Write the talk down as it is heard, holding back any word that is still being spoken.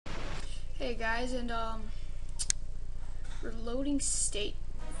Hey guys, and we're loading state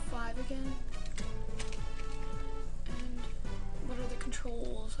 5 again. And what are the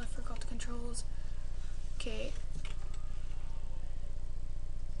controls? I forgot the controls. Okay.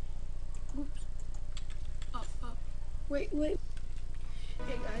 Oops. Up. Wait. Hey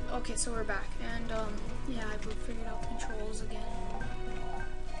guys. Okay, so we're back, and yeah, I figured out controls again.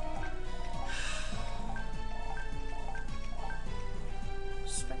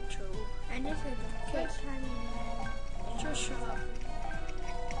 Spectorbes. And this is the first time Just shut up.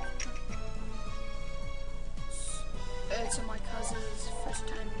 It's my cousin's first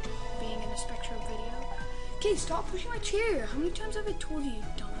time being in a Spectorbes video. Okay, stop pushing my chair. How many times have I told you, you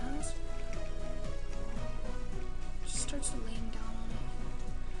dumbass? Just starts laying down on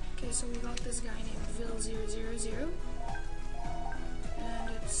it. Okay, so we got this guy named Vil000. And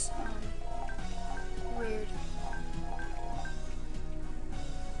it's weird.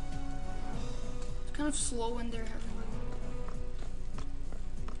 It's kind of slow when they're having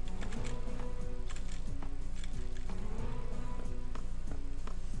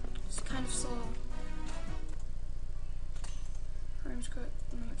kind of slow. Frames cut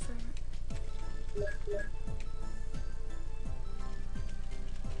limit frame rate.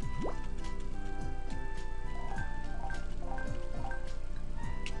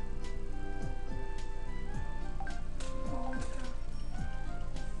 Oh my god.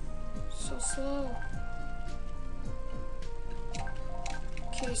 So slow.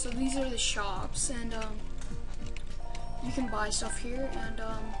 Okay, so these are the shops, and you can buy stuff here, and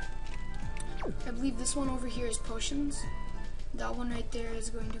I believe this one over here is potions. That one right there is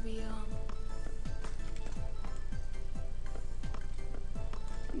going to be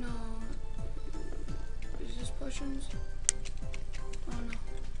no, is this potions? Oh no.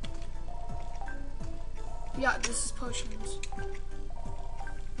 Yeah, this is potions.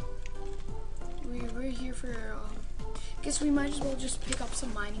 We're here for guess we might as well just pick up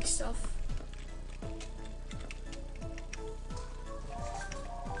some mining stuff.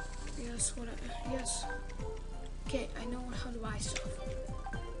 Yes. Okay, I know how to buy stuff.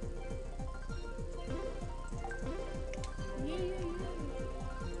 Yeah.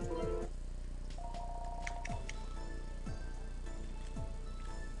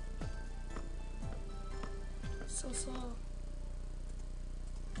 So slow.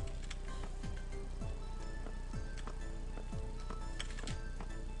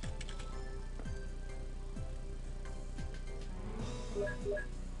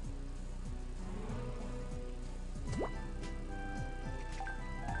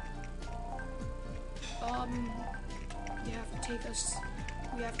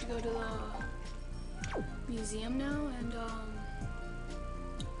 We have to go to the museum now, and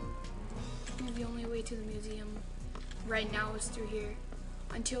the only way to the museum right now is through here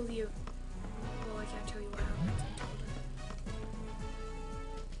until the, well, I can't tell you what happens until then.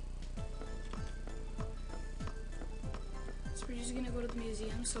 So we're just gonna go to the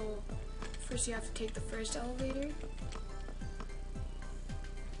museum. So first you have to take the first elevator.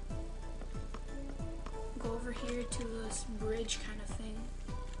 Go over here to this bridge kind of thing.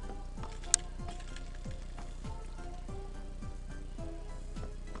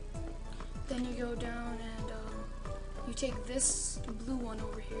 Then you go down and you take this blue one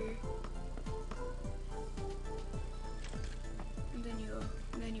over here. And then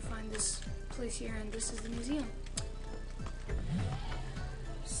you find this place here, and this is the museum.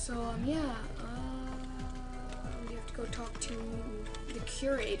 So yeah, we have to go talk to the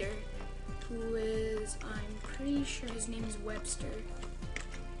curator, who is, I'm pretty sure his name is Webster.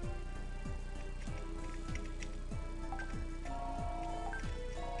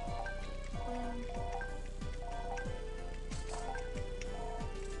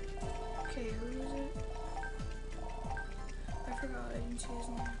 Okay, who is it? I forgot, I didn't see his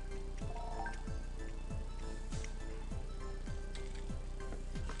name.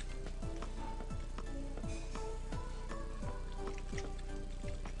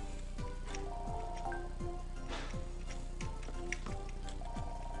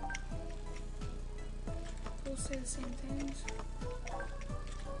 Say the same things.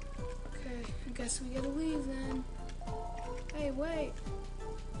 Okay, I guess we gotta leave then. Hey, wait.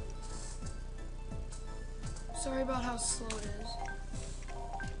 Sorry about how slow it is.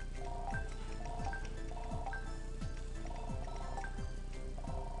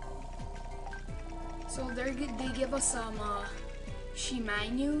 So they give us some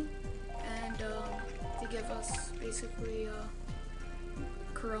Shimanu, and they give us basically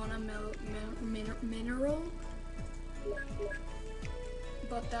Corona mineral.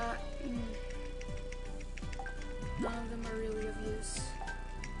 But that none of them are really of use.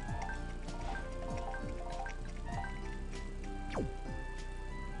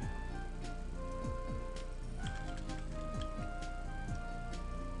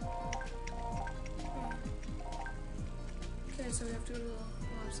 through the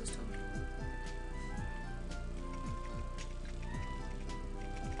lab system.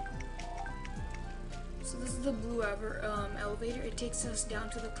 So this is the blue elevator. It takes us down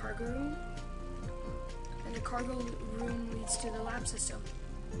to the cargo room. And the cargo room leads to the lab system,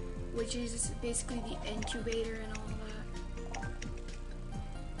 which is basically the incubator and all that.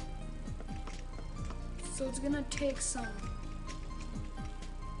 So it's gonna take some.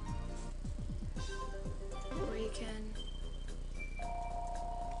 We can.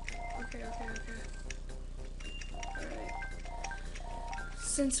 Okay. Alright.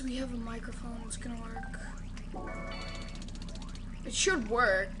 Since we have a microphone, it's gonna work. It should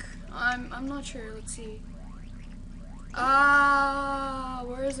work. I'm not sure. Let's see.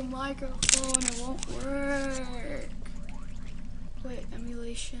 Where's the microphone? It won't work. Wait,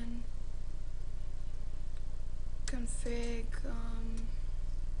 emulation. Config.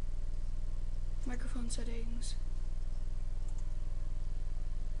 Microphone settings.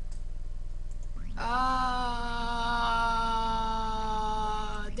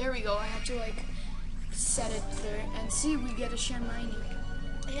 There we go. I have to like set it there and see we get a shiny.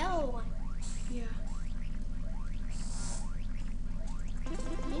 A yellow one. Yeah.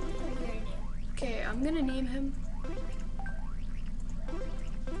 Okay, I'm gonna name him.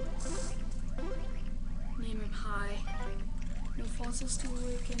 Name him High. No fossils to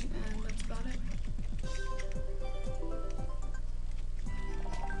awaken, and that's about it.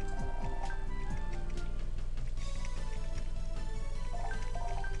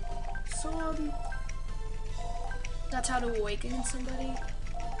 So, that's how to awaken somebody.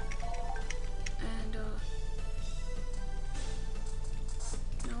 And,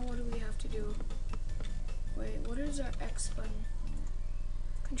 now what do we have to do? Wait, what is our X button?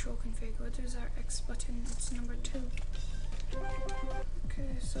 Control config. What is our X button? It's number 2.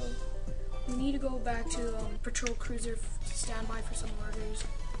 Okay, so we need to go back to patrol cruiser to stand by for some orders.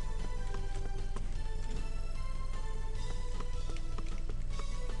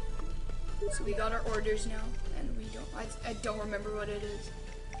 So we got our orders now, and we don't. I don't remember what it is.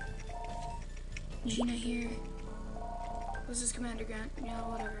 Gina here. What's this, Commander Grant? Yeah,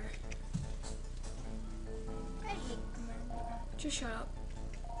 whatever. I hate Commander Grant. Just shut up.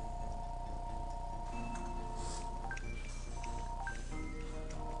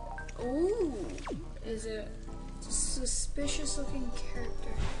 Ooh, is it? It's a suspicious looking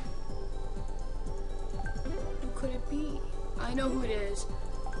character. Who could it be? I know who it is.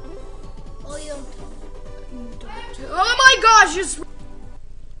 Oh, you don't. Oh my gosh! Just.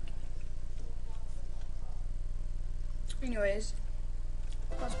 Anyways,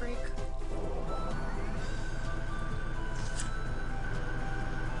 pause break.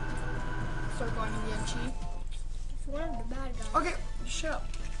 Start going to Genshi. It's one of the bad guys. Okay, shut up.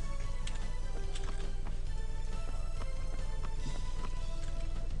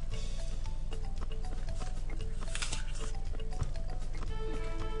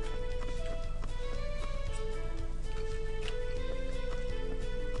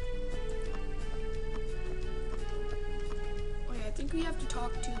 I think we have to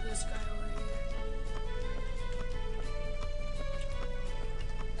talk to this guy over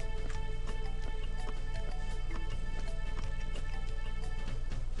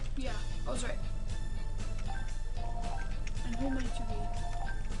here. Yeah, I was right. And who am I to be?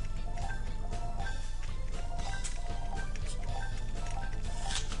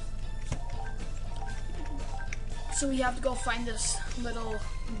 So we have to go find this little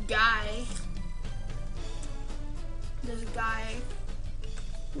guy. There's a guy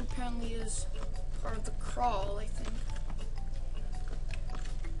who apparently is part of the Krawl, I think.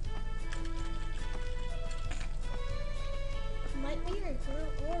 Might be your girl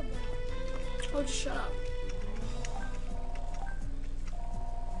or boy. Oh, just shut up.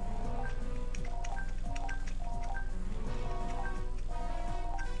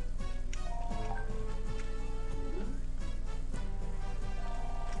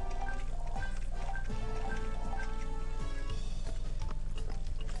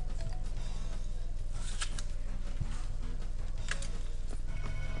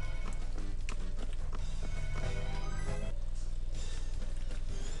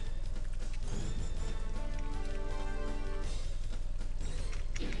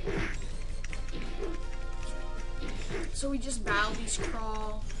 So we just battle these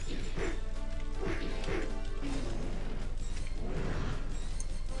Krawl.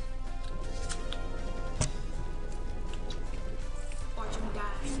 Watch him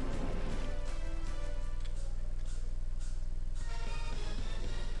die.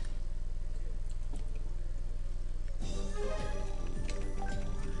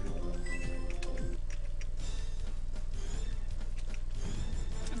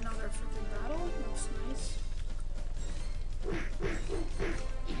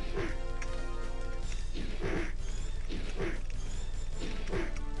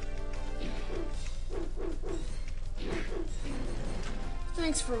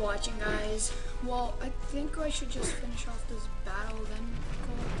 thanks for watching, guys. Well, I think I should just finish off this battle, then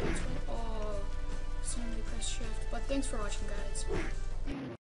go up this one. Oh, suddenly press shift. But thanks for watching, guys.